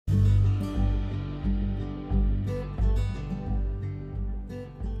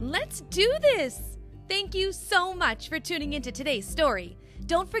Let's do this! Thank you so much for tuning into today's story.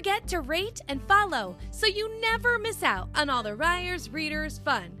 Don't forget to rate and follow so you never miss out on all the Ryers Readers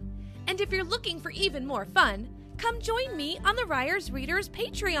fun. And if you're looking for even more fun, come join me on the Ryers Readers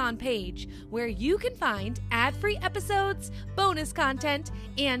Patreon page, where you can find ad-free episodes, bonus content,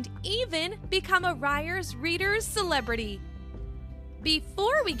 and even become a Ryers Readers celebrity.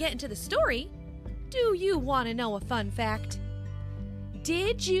 Before we get into the story, do you want to know a fun fact?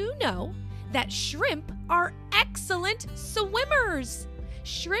 Did you know that shrimp are excellent swimmers?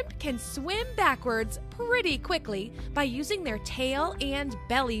 Shrimp can swim backwards pretty quickly by using their tail and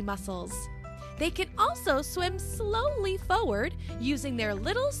belly muscles. They can also swim slowly forward using their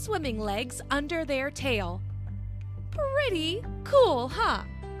little swimming legs under their tail. Pretty cool, huh?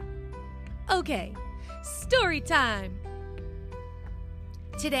 Okay, story time.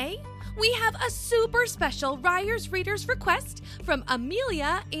 Today, we have a super special Ryers Readers request from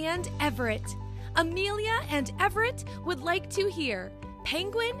Amelia and Everett. Amelia and Everett would like to hear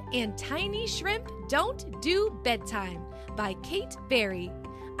Penguin and Tiny Shrimp Don't Do Bedtime by Kate Barry.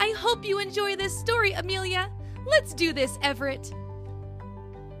 I hope you enjoy this story, Amelia. Let's do this, Everett.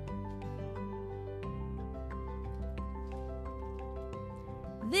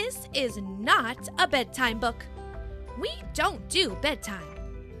 This is not a bedtime book. We don't do bedtime.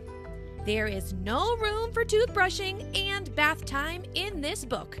 There is no room for toothbrushing and bath time in this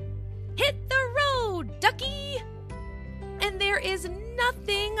book. Hit the road, ducky! And there is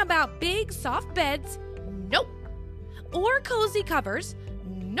nothing about big, soft beds, nope. Or cozy covers,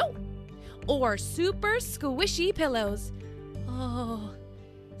 nope. Or super squishy pillows. Oh,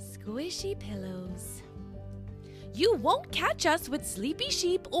 squishy pillows. You won't catch us with sleepy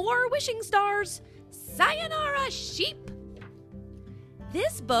sheep or wishing stars. Sayonara, sheep!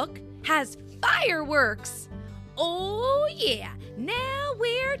 This book has fireworks. Oh yeah, now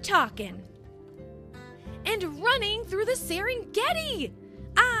we're talking. And running through the Serengeti,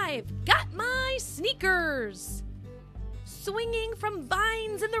 I've got my sneakers. Swinging from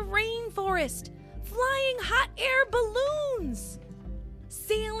vines in the rainforest, flying hot air balloons.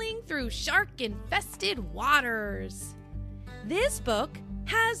 Sailing through shark-infested waters. This book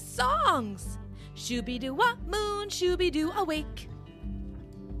has songs. Shooby-doo-wop, moon, shooby-doo, awake.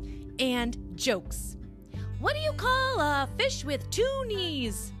 And jokes. What do you call a fish with two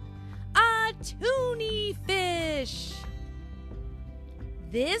knees? A toonie fish.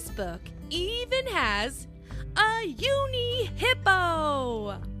 This book even has a uni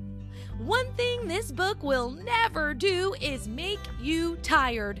hippo. One thing this book will never do is make you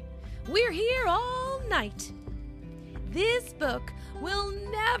tired. We're here all night. This book will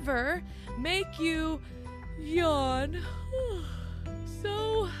never make you yawn.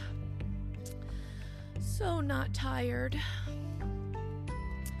 So not tired.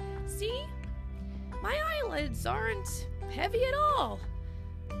 See? My eyelids aren't heavy at all.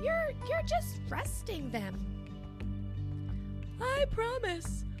 You're just resting them. I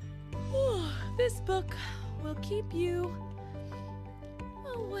promise. This book will keep you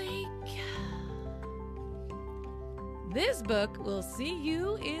awake. This book will see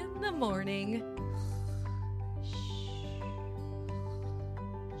you in the morning.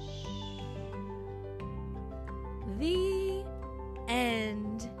 The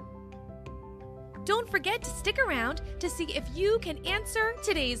end. Don't forget to stick around to see if you can answer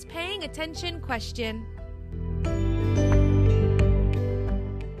today's paying attention question.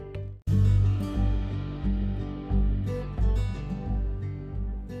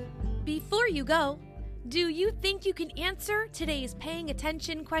 Before you go, do you think you can answer today's paying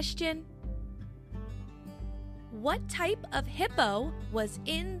attention question? What type of hippo was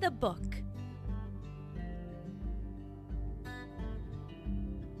in the book?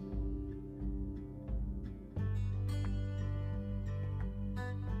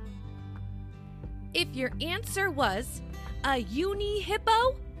 If your answer was a uni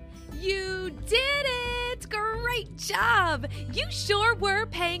hippo, you did it! Great job! You sure were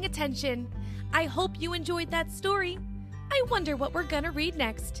paying attention. I hope you enjoyed that story. I wonder what we're gonna read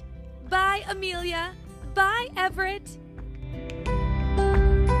next. Bye, Amelia. Bye, Everett.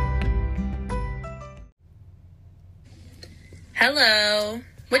 Hello.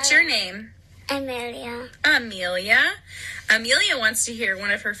 What's your name? Amelia. Amelia wants to hear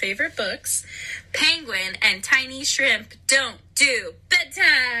one of her favorite books, Penguin and Tiny Shrimp Don't Do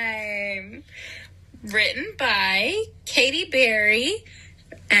Bedtime. Written by Katie Barry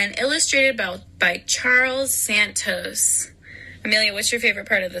and illustrated by Charles Santos. Amelia, what's your favorite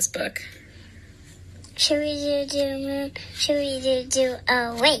part of this book? Shooby-doo-doo moon, shooby-doo-doo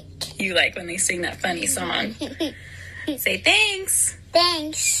awake. You like when they sing that funny song. Say thanks.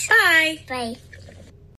 Thanks. Bye. Bye.